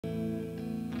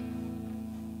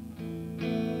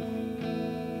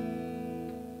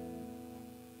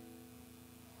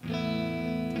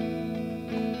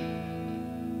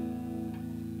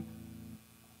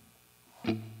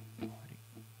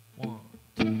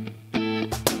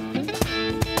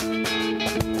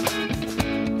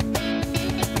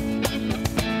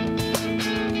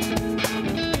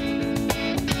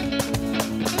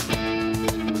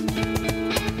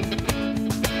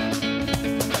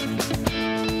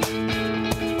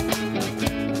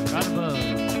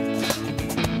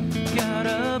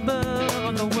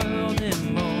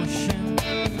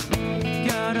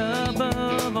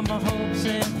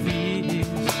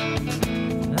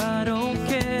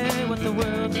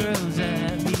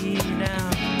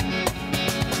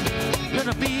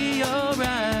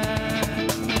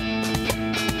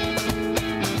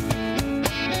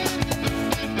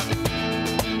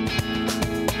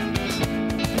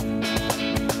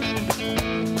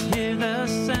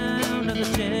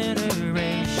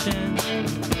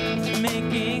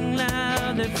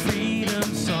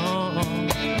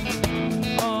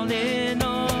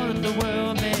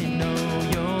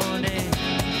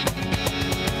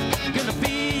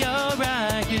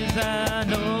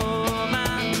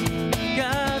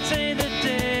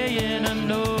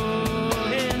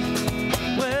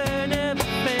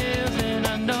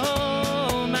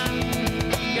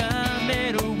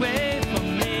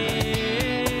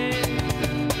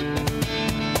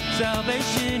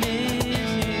Salvation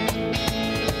is here.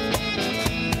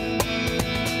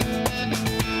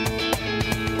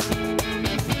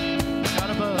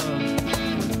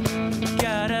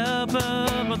 Got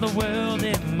above all the world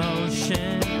in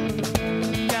motion.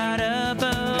 Got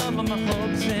above all my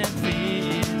hopes and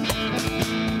fears.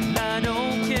 And I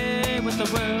don't care what the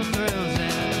world throws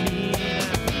at me.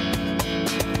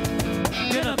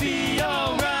 Gonna be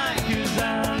alright, 'cause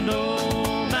I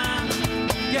know my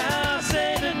God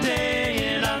saved the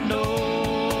day, and I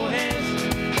know His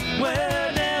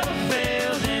word never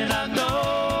fails, and I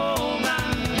know my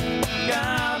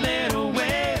God made a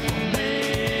way for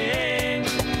me.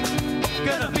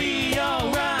 Gonna be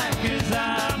alright, 'cause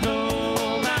I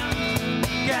know my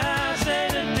God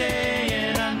saved the day,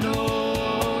 and I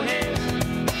know His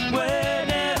word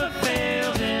never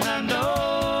fails, and I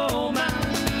know my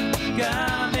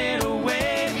God made a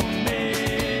way for me.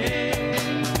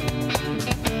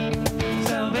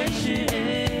 Salvation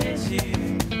is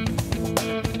here.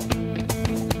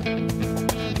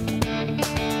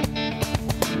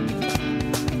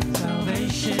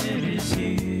 Salvation is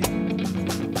here.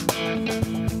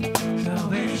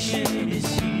 Salvation is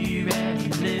here, and He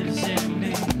lives in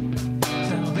me.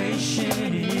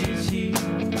 Salvation is here.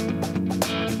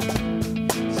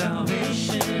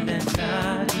 Salvation that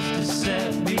died is to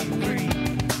set me free.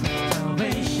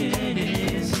 Salvation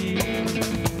is here.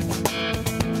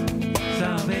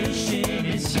 Salvation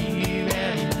is here,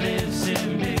 and He lives in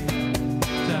me.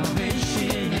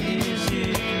 Salvation is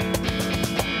here.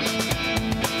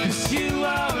 'Cause you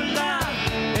are alive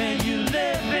and you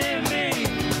live in me.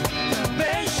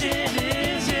 Salvation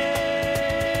is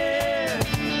here.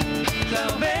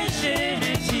 Salvation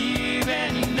is here,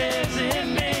 and He lives in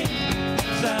me.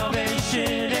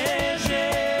 Salvation is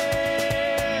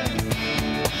here.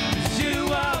 'Cause you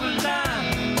are alive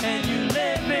and you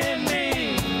live in me.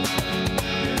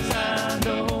 'Cause I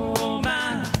know my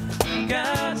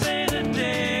God saved the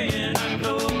day, and I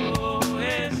know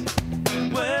His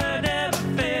word never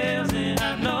fails, and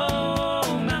I know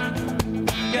my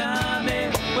God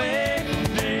made a way for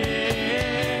me.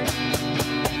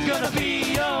 It's gonna be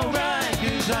alright,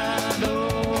 'cause I know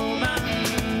my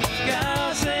God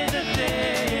saved the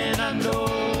day, and I know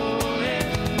His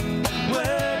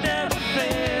word never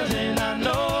fails, and I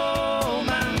know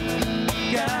my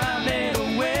God made a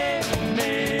way for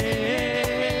me.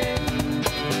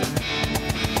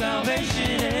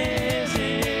 Salvation is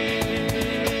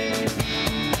here.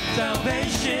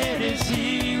 Salvation is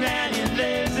here, and He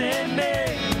lives in me.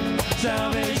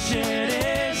 Salvation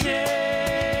is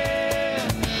here.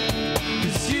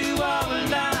 'Cause you are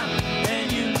alive and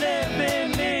you live in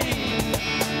me.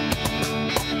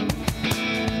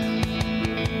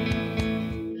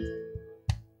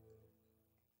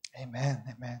 Amen.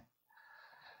 Amen.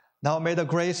 Now may the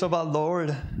grace of our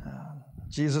Lord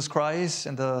Jesus Christ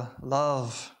and the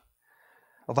love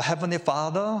of our Heavenly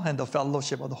Father and the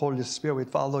fellowship of the Holy Spirit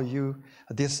follow you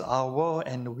this hour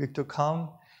and the week to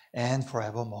come and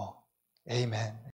forevermore. Amen.